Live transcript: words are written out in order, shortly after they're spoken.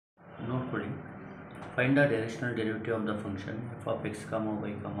ನೋಡ್ಕೊಳ್ಳಿ. Find the directional derivative of the function f of x,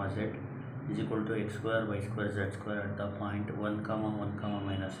 y, z is equal to x² y² z² at the point 1, 1,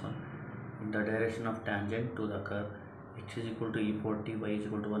 -1 in the direction of tangent to the curve x is equal to e power t, y is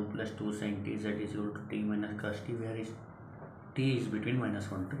equal to 1 plus 2 sin t, z is equal to t minus cos t, where is t is between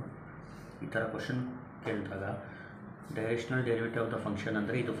 -1 to 1. ಈ ಥರ question ಕೇಳಿದಾಗ directional derivative of the function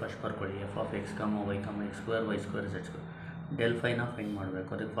ಅಂದರೆ ಇದು first ಬರ್ಕೊಳ್ಳಿ. f of x, y, x² y² z² del fine find ಮಾಡಬೇಕು.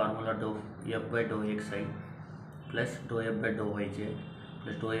 ಅದಕ್ಕೆ formula f by dou xi plus dou f by dou yj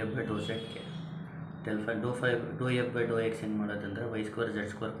plus dou f by dou zk. Del five dou f by dou x ಹೆಂಗೆ ಮಾಡೋದಂದರೆ y² z²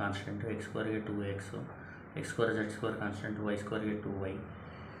 constant x²ಗೆ 2x, x² z² constant y²ಗೆ 2y,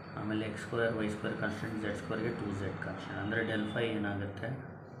 ಆಮೇಲೆ x² y² constant z²ಗೆ 2z constant. ಅಂದರೆ del five ಏನಾಗುತ್ತೆ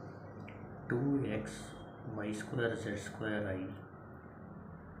 2x y² z²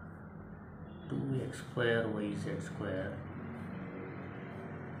 2x² y²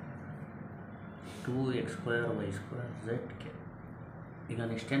 2x² y² zk. ಈಗ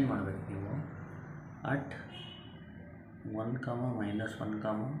next ಏನು ಮಾಡಬೇಕು ನೀವು at 1,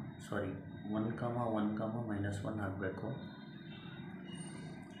 -1 ಆಗಬೇಕು.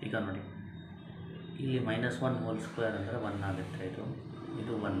 ಈಗ ನೋಡಿ ಇಲ್ಲಿ -1 ಹೋಲ್ ಸ್ಕ್ವೇರ್ ಅಂದರೆ 1 ಆಗುತ್ತೆ.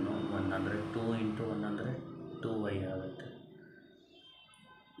 ಇದು 1 ಅಂದರೆ 2 × 1 ಅಂದರೆ 2y ಆಗುತ್ತೆ.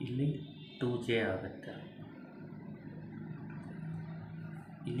 ಇಲ್ಲಿ 2j ಆಗುತ್ತೆ.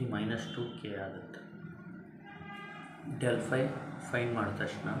 ಇಲ್ಲಿ -2k ಆಗುತ್ತೆ. ಡೆಲ್ ಫೈ ಫೈಂಡ್ ಮಾಡಿದ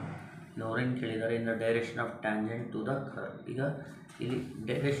ತಕ್ಷಣ ಅವ್ರೇನು ಕೇಳಿದ್ದಾರೆ in the direction of tangent to the curve. ಈಗ ಇಲ್ಲಿ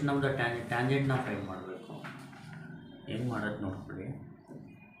ಡೈರೆಕ್ಷನ್ ಆಫ್ ದ ಟ್ಯಾಂಜೆಂಟ್ನ ಫೈಂಡ್ ಮಾಡಬೇಕು. ಹೆಂಗೆ ಮಾಡೋದು ನೋಡ್ಕೊಳ್ಳಿ.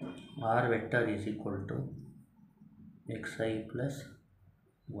 r vector is equal to xi plus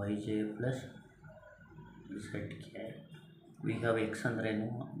yj plus zk. We have x ಅಂದ್ರೇನು,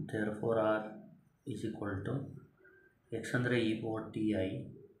 there four r is equal to x ಅಂದರೆ e power ti,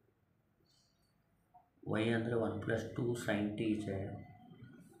 y ಅಂದರೆ 1 plus 2 sin tj,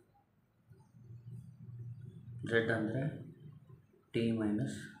 z ಅಂದರೆ t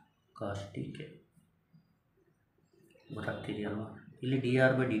minus cos tk. ಗೊತ್ತಾಗ್ತಿದೆಯಲ್ವ? ಇಲ್ಲಿ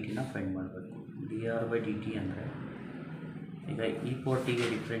dr/dt find ಮಾಡಬೇಕು. dr/dt ಅಂದರೆ ಈಗ e power tಗೆ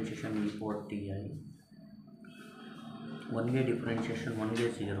differentiation e power ti, 1ಗೆ differentiation 1ಗೆ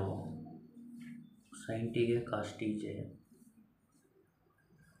 0, sin tಗೆ cos tj,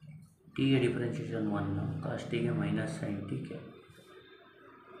 tಗೆ differentiation 1, cos tಗೆ minus sin tk.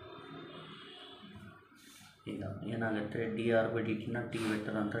 ಈಗ ಏನಾಗುತ್ತೆ dr/dt t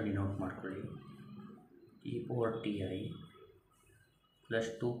vector ಅಂತ denote ಮಾಡ್ಕೊಳ್ಳಿ. e power ti plus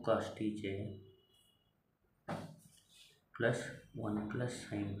 2 cos tj plus 1 plus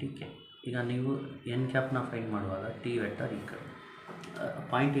sin tk. ಈಗ ನೀವು n ಕ್ಯಾಪ್ನ find ಮಾಡುವಾಗ T vector ಈ ಕಡೆ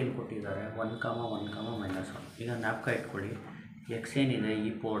point ಏನು ಕೊಟ್ಟಿದ್ದಾರೆ 1, 1, -1. ಈಗ ಜ್ಞಾಪಕ ಇಟ್ಕೊಳ್ಳಿ, x ಏನಿದೆ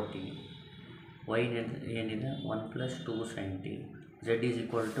e power t, y ಏನಿದೆ 1 plus 2 sin t, z is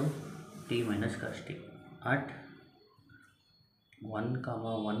equal to t minus cos t. at 1,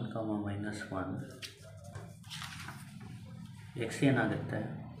 1, -1 x ಏನಾಗುತ್ತೆ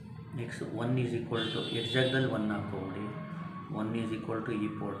x 1 is equal to x ಜಾಗದಲ್ಲಿ 1 ಹಾಕೋಬಿಡಿ, 1 is equal to e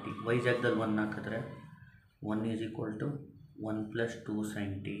power t. y ಜಾಗದಲ್ಲಿ 1 ಹಾಕಿದ್ರೆ 1 is equal to 1 plus 2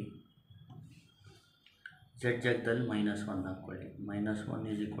 sin t. z ಜಾಗದಲ್ಲಿ -1 ಹಾಕ್ಕೊಳ್ಳಿ, -1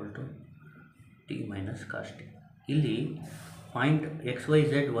 is equal to t minus cos t. ಇಲ್ಲಿ point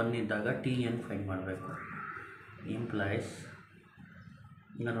xyz 1 ಇದ್ದಾಗ T n find ಮಾಡಬೇಕು. Implies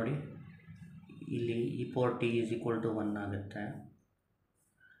ಈಗ ನೋಡಿ ಇಲ್ಲಿ e power t is equal to 1 ಆಗುತ್ತೆ.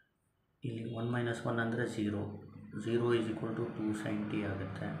 ಇಲ್ಲಿ 1 - 1 ಅಂದರೆ 0 is equal to 2 sin t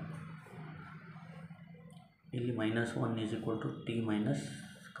ಆಗುತ್ತೆ. ಇಲ್ಲಿ -1 is equal to t minus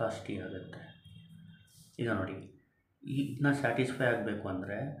cos t ಆಗುತ್ತೆ. ಈಗ ನೋಡಿ ಇದನ್ನ ಸ್ಯಾಟಿಸ್ಫೈ ಆಗಬೇಕು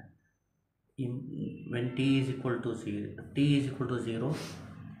ಅಂದರೆ when t is equal to 0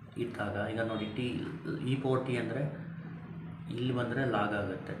 ಇದ್ದಾಗ ಈಗ ನೋಡಿ e power t ಅಂದರೆ ಇಲ್ಲಿ ಬಂದರೆ ಲಾಗ್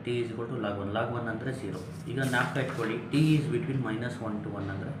ಆಗುತ್ತೆ. t is equal to log 1 ಅಂದರೆ 0. ಈಗ ಜ್ಞಾಪಕ ಇಟ್ಕೊಳ್ಳಿ, t is between -1 to 1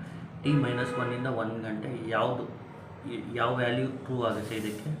 ಅಂದರೆ t -1 ಇಂದ 1 ಗಂಟೆ ಯಾವ ವ್ಯಾಲ್ಯೂ ಟ್ರೂ ಆಗುತ್ತೆ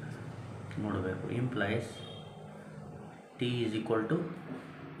ಇದಕ್ಕೆ ನೋಡಬೇಕು. Implies t is equal to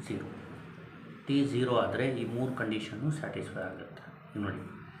 0. t 0 ಆದರೆ ಈ 3 ಕಂಡೀಷನ್ನು ಸ್ಯಾಟಿಸ್ಫೈ ಆಗುತ್ತೆ. ನೋಡಿ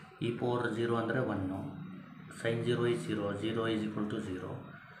e power 0 ಅಂದರೆ 1, sin 0 is 0 is equal to 0.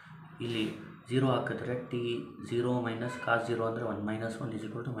 ಇಲ್ಲಿ 0 ಹಾಕಿದ್ರೆ t 0 minus cos 0 ಅಂದರೆ 1, -1 is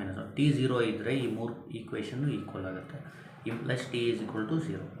equal to -1. t 0 ಇದ್ದರೆ ಈ 3 ಈಕ್ವೇಷನ್ನು ಈಕ್ವಲ್ ಆಗುತ್ತೆ. Implies t is equal to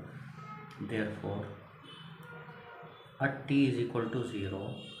 0. therefore at t is equal to 0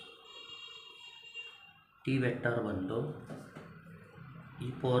 t vector ಬಂದು e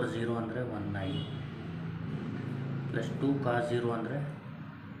power 0 ಅಂದರೆ 1i ಪ್ಲಸ್ 2 cos 0 ಅಂದರೆ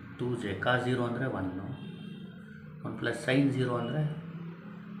 2j ಕಾಸ್ 0 ಅಂದರೆ 1 1 ಪ್ಲಸ್ ಸೈನ್ 0 ಅಂದರೆ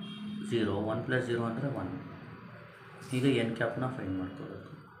 0 1 ಪ್ಲಸ್ 0 ಅಂದರೆ 1. ಈಗ ಎನ್ ಕ್ಯಾಪ್ನ ಫೈಂಡ್ ಮಾಡ್ಕೋಬೇಕು.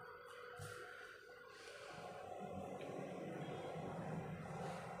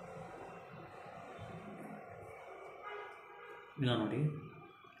 ಈಗ ನೋಡಿ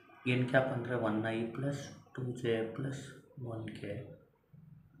ಎನ್ ಕ್ಯಾಪ್ ಅಂದರೆ 1i plus 2j plus 1k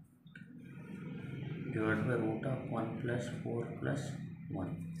divide by root of 1 plus 4 plus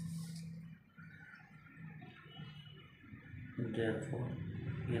 1. Therefore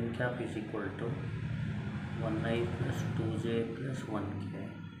n cap is equal to 1i plus 2j plus 1k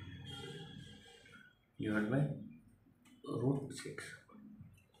divided by root 6.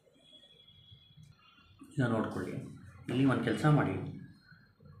 ಈಗ ನೋಡ್ಕೊಳ್ಳಿ, ಇಲ್ಲಿ ಒಂದು ಕೆಲಸ ಮಾಡಿ.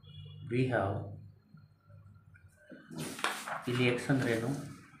 ವಿ ಹ್ಯಾವ್ ಇಲ್ಲಿ ಎಕ್ಸ್ ಅಂದ್ರೇನು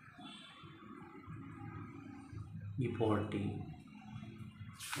e ಪವರ್ ಟಿ,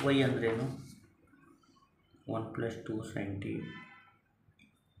 ವೈ ಅಂದ್ರೇನು 1 plus 2 sign T,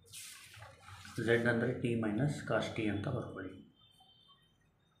 Z ಅಂದರೆ ಟಿ ಮೈನಸ್ ಕಾಸ್ ಟಿ ಅಂತ ಬರ್ಕೊಳ್ಳಿ.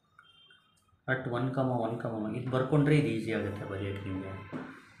 ಅಟ್ 1, ಇದು ಬರ್ಕೊಂಡ್ರೆ ಇದು ಈಸಿ ಆಗುತ್ತೆ ಬರೆಯೋಕ್ಕೆ ನಿಮಗೆ.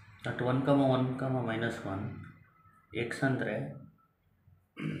 ಅಟ್ 1, 1, ಎಕ್ಸ್ ಅಂದರೆ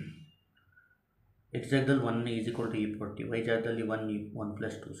ಎಕ್ಸ್ ಜಾಗದಲ್ಲಿ 1 is equal to E power T, Y ಜಾಗದಲ್ಲಿ 1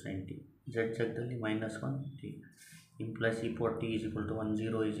 ಪ್ಲಸ್ 2 ಸೈನ್ ಟಿ, ಝೆಡ್ ಜಾಗದಲ್ಲಿ -1 T, impulse E power T is equal to 1,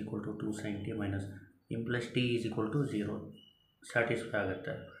 0 is equal to 2 sign T minus impulse T is equal to 0 satisfy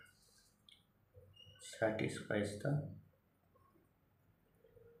ಆಗುತ್ತೆ. Satisfies the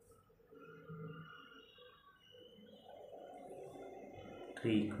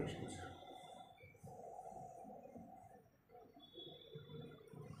three equations.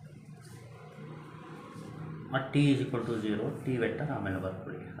 ಮತ್ತು T is equal to 0, T vector ಆಮೇಲೆ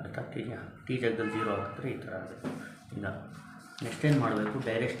ಬರ್ಕೊಳ್ಳಿ. ಅರ್ಥ ಆಗ್ತಿದೆಯಾ? T ಜಾಗದಲ್ಲಿ 0 ಹಾಕಿದ್ರೆ ಈ ಥರ ಆಗುತ್ತೆ. ಈಗ ನೆಕ್ಸ್ಟ್ ಏನು ಮಾಡಬೇಕು,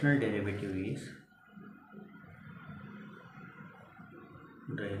 directional derivative is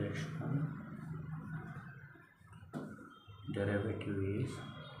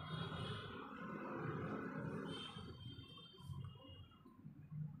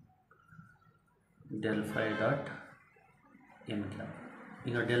del phi dot N cap.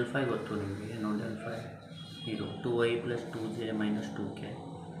 ಈಗ del phi ಗೊತ್ತು ನಿಮಗೆ, ಏನು del phi ಇದು 2i plus 2j minus 2k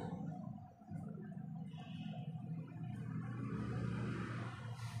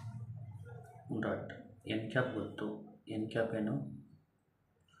dot N cap ಗೊತ್ತು. ಎನ್ ಕ್ಯಾಪ್ ಏನು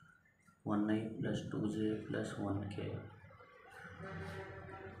 1i plus 2j plus 1k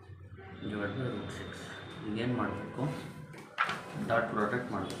divide by root 6. ಈಗೇನು ಮಾಡಬೇಕು, ಡಾಟ್ ಪ್ರಾಡಕ್ಟ್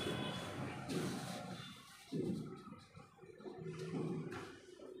ಮಾಡಬೇಕು.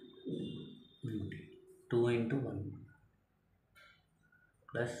 2 into 1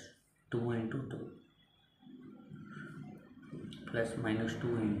 plus 2 into 2 plus minus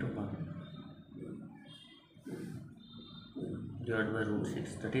 2 into 1 divided by root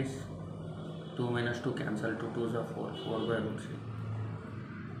 6. That is 2 minus 2 cancel, 2 2s are 4, 4 by root 6.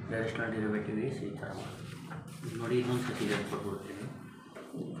 Directional derivative is ಈ ಥರ ನೋಡಿ. ಇನ್ನೊಂದು ಸತಿ ಕೊಟ್ಬಿಡ್ತೀನಿ.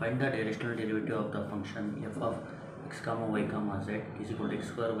 Find the directional derivative of the function f of x, y, z is equal to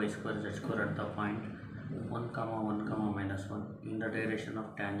x², y², z² at the point 1, 1, -1 in the direction of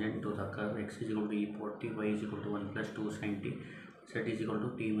tangent to the curve. X is equal to e power t, y is equal to 1 plus 2 sin t, z is equal to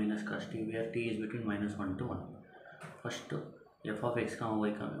t minus cos t, where t is between -1 to 1. First f of x,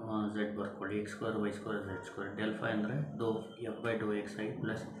 y, z ಬರ್ಕೊಳ್ಳಿ. x² y² z² del phi ಅಂದರೆ dou f by dou xi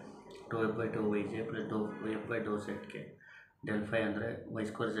plus dou f by dou yj plus dou f by dou zk. del phi ಅಂದರೆ y²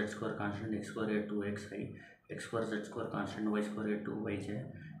 z² constant, x² 2xi, x² z² constant, y² 2yj,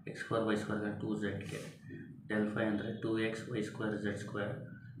 x² y² 2zk. del phi ಅಂದರೆ 2x y² z²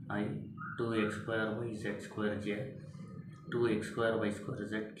 i 2x² y z² j 2x² y²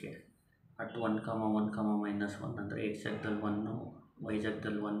 zk. At 1, 1, -1 ಅಂದರೆ x ಜಾಗದಲ್ಲಿ 1, y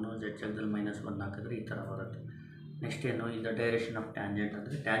ಜಾಗದಲ್ಲಿ 1, z ಜಾಗದಲ್ಲಿ -1 ಹಾಕಿದ್ರೆ ಈ ಥರ ಬರುತ್ತೆ. ನೆಕ್ಸ್ಟ್ ಏನು, in the direction of tangent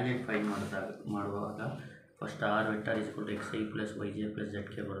ಅಂದರೆ ಟ್ಯಾಂಜೆಂಟ್ ಫೈಂಡ್ ಮಾಡುವಾಗ first R vector is equal to xi plus yj plus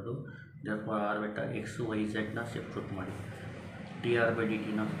zk ಬರೋದು. Therefore R vector x y z ನ ಸಬ್ಸ್ಟಿಟ್ಯೂಟ್ ಮಾಡಿ, dr by dt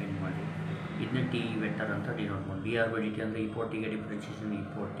ನ ಫೈಂಡ್ ಮಾಡಿ. ಇದನ್ನೇ ಟಿ ವೆಕ್ಟರ್ ಅಂತ denote ಮಾಡಿ. dr by dt ಅಂದರೆ e power t ಗೆ differentiation e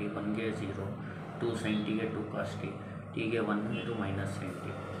power t, 1ಗೆ 0, 2 sin t ಗೆ 2 cos t, t ಗೆ 1 ಇದು minus sin t,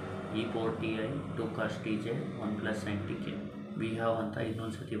 e power ti 2 cos tj 1 plus sin tk. We have ಅಂತ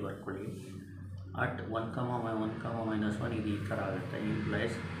ಇನ್ನೊಂದು ಸತಿ ಬರ್ಕೊಳ್ಳಿ. ಅಟ್ 1, 1, -1 ಇದು ಈ ಥರ ಆಗುತ್ತೆ.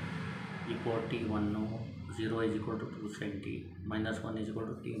 Implies e power t 1, 0 is equal to 2 sin t, -1 is equal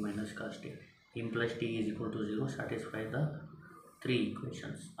to t minus cos t, implies t is equal to 0. Satisfy the three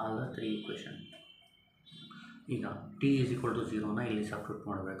equations, all the three equations. ಈಗ t is equal to 0 ನ ಇಲ್ಲಿ substitute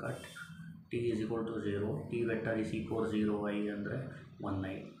ಮಾಡಬೇಕು. t is equal to 0, t vector is e power 0 y ಅಂದರೆ 1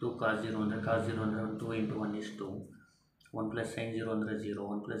 I 2 cos 0 ಅಂದರೆ cos 0 ಅಂದರೆ 2 into 1 is 2, 1 plus sin 0 ಅಂದರೆ 0,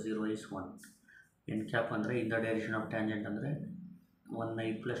 1 plus 0 is 1. n cap ಅಂದರೆ in the direction of tangent ಅಂದರೆ 1 i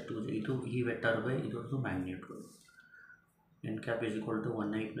plus 2j, ಇದು ಈ ವೆಕ್ಟರ್ ಬೈ ಇದರದ್ದು magnitude. n cap is equal to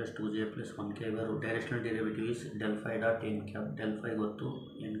 1 i plus 2j plus 1k, where directional derivative is del phi dot n cap. del phi ಗೊತ್ತು,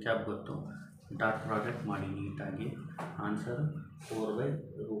 n cap ಗೊತ್ತು, dot product ಮಾಡಿ ನೀಟಾಗಿ. Answer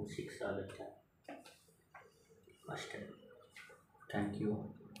 4/√6 ಆಗುತ್ತೆ ಅಷ್ಟೇ. Thank you.